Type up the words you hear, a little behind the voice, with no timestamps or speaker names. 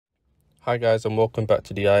Hi guys, and welcome back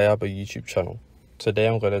to the IABA YouTube channel. Today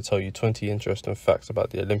I'm going to tell you 20 interesting facts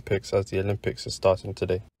about the Olympics, as the Olympics is starting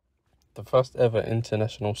today. The first ever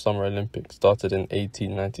International Summer Olympics started in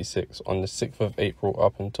 1896 on the 6th of April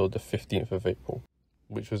up until the 15th of April,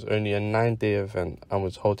 which was only a 9-day event and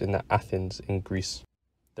was held in Athens in Greece.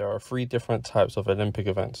 There are 3 different types of Olympic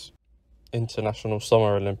events. International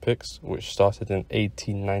Summer Olympics, which started in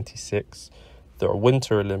 1896. There are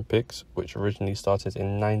Winter Olympics, which originally started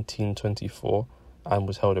in 1924 and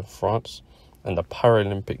was held in France, and the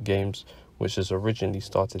Paralympic Games, which was originally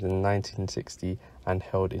started in 1960 and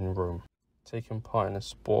held in Rome. Taking part in a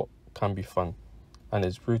sport can be fun, and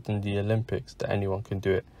it's proved in the Olympics that anyone can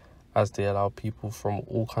do it, as they allow people from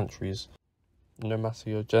all countries, no matter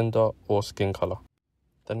your gender or skin colour.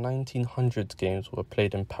 The 1900s Games were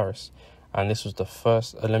played in Paris, and this was the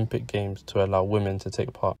first Olympic Games to allow women to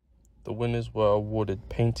take part. The winners were awarded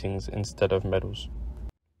paintings instead of medals.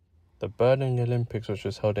 The Berlin Olympics, which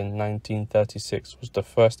was held in 1936, was the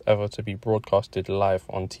first ever to be broadcasted live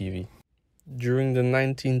on TV. During the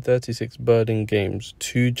 1936 Berlin Games,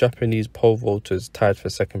 2 Japanese pole vaulters tied for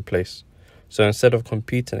second place. So instead of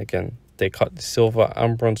competing again, they cut the silver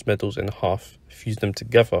and bronze medals in half, fused them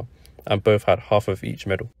together, and both had half of each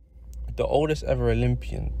medal. The oldest ever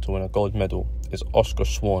Olympian to win a gold medal is Oscar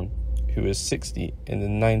Swan, who was 60 in the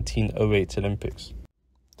 1908 Olympics.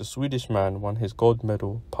 The Swedish man won his gold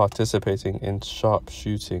medal participating in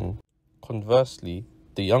sharpshooting. Conversely,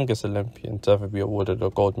 the youngest Olympian to ever be awarded a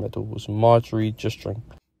gold medal was Marjorie Justring,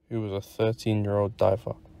 who was a 13-year-old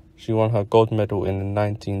diver. She won her gold medal in the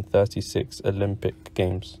 1936 Olympic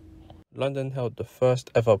Games. London held the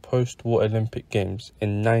first ever post-war Olympic Games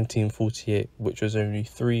in 1948, which was only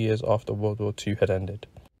 3 years after World War II had ended.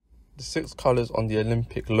 The 6 colours on the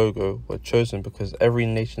Olympic logo were chosen because every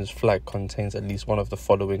nation's flag contains at least one of the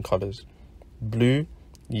following colours: blue,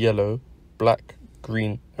 yellow, black,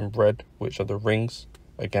 green and red, which are the rings,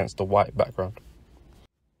 against a white background.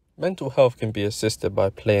 Mental health can be assisted by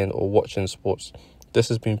playing or watching sports. This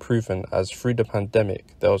has been proven as through the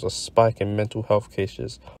pandemic there was a spike in mental health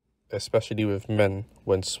cases, especially with men,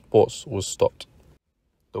 when sports was stopped.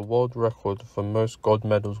 The world record for most gold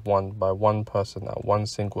medals won by one person at one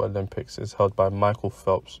single Olympics is held by Michael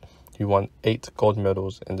Phelps, who won 8 gold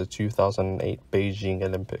medals in the 2008 Beijing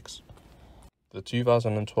Olympics. The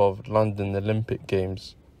 2012 London Olympic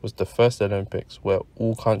Games was the first Olympics where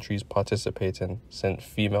all countries participating sent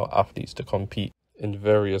female athletes to compete in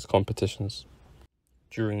various competitions.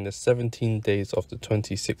 During the 17 days of the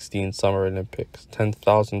 2016 Summer Olympics,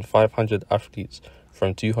 10,500 athletes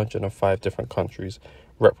from 205 different countries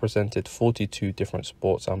represented 42 different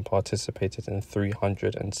sports and participated in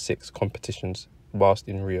 306 competitions whilst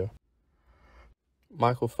in Rio.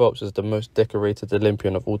 Michael Phelps is the most decorated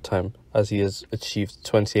Olympian of all time, as he has achieved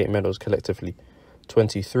 28 medals collectively,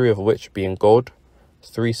 23 of which being gold,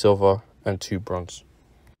 3 silver and 2 bronze.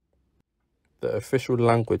 The official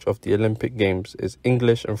language of the Olympic Games is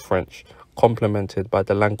English and French, complemented by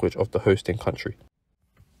the language of the hosting country.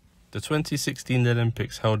 The 2016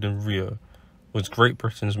 Olympics held in Rio was Great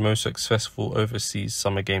Britain's most successful overseas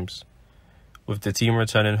summer games, with the team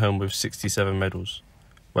returning home with 67 medals,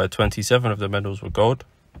 where 27 of the medals were gold,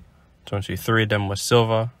 23 of them were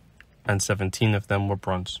silver, and 17 of them were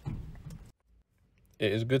bronze.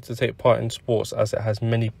 It is good to take part in sports as it has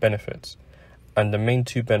many benefits, and the main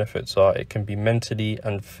 2 benefits are it can be mentally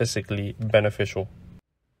and physically beneficial.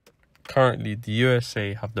 Currently, the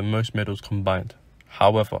USA have the most medals combined.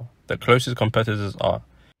 However, the closest competitors are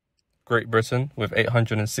Great Britain with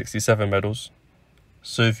 867 medals,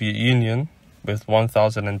 Soviet Union with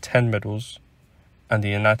 1,010 medals, and the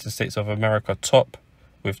United States of America top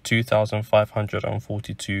with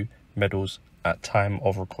 2,542 medals at time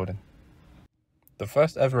of recording. The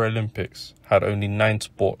first ever Olympics had only 9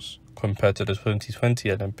 sports compared to the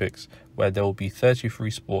 2020 Olympics, where there will be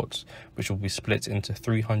 33 sports which will be split into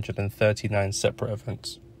 339 separate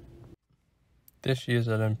events. This year's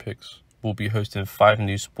Olympics will be hosting 5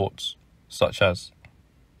 new sports, such as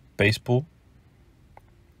baseball,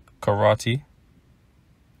 karate,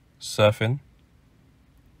 surfing,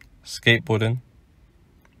 skateboarding,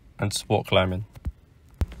 and sport climbing.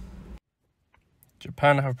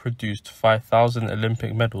 Japan have produced 5,000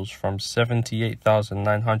 Olympic medals from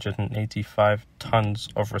 78,985 tons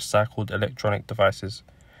of recycled electronic devices,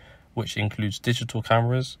 which includes digital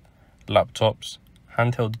cameras, laptops,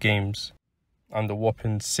 handheld games, and a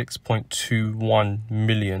whopping 6.21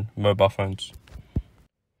 million mobile phones.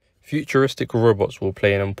 Futuristic robots will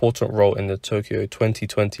play an important role in the Tokyo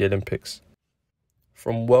 2020 Olympics.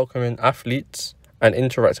 From welcoming athletes and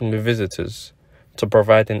interacting with visitors to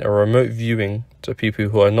providing a remote viewing to people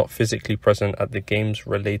who are not physically present at the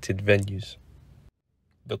games-related venues.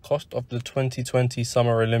 The cost of the 2020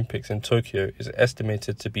 Summer Olympics in Tokyo is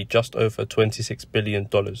estimated to be just over $26 billion,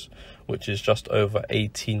 which is just over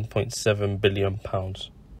 £18.7 billion.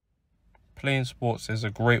 Playing sports is a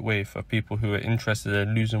great way for people who are interested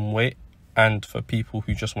in losing weight and for people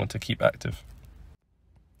who just want to keep active.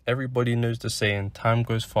 Everybody knows the saying, time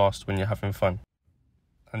goes fast when you're having fun.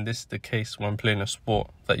 And this is the case when playing a sport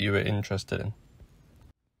that you are interested in.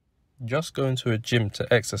 Just going to a gym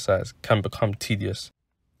to exercise can become tedious,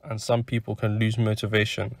 and some people can lose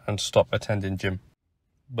motivation and stop attending gym.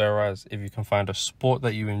 Whereas if you can find a sport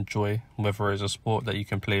that you enjoy, whether it's a sport that you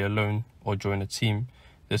can play alone or join a team,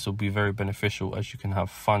 this will be very beneficial as you can have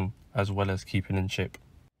fun as well as keeping in shape.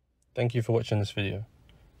 Thank you for watching this video.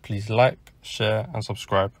 Please like, share and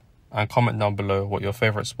subscribe, and comment down below what your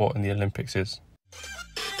favourite sport in the Olympics is.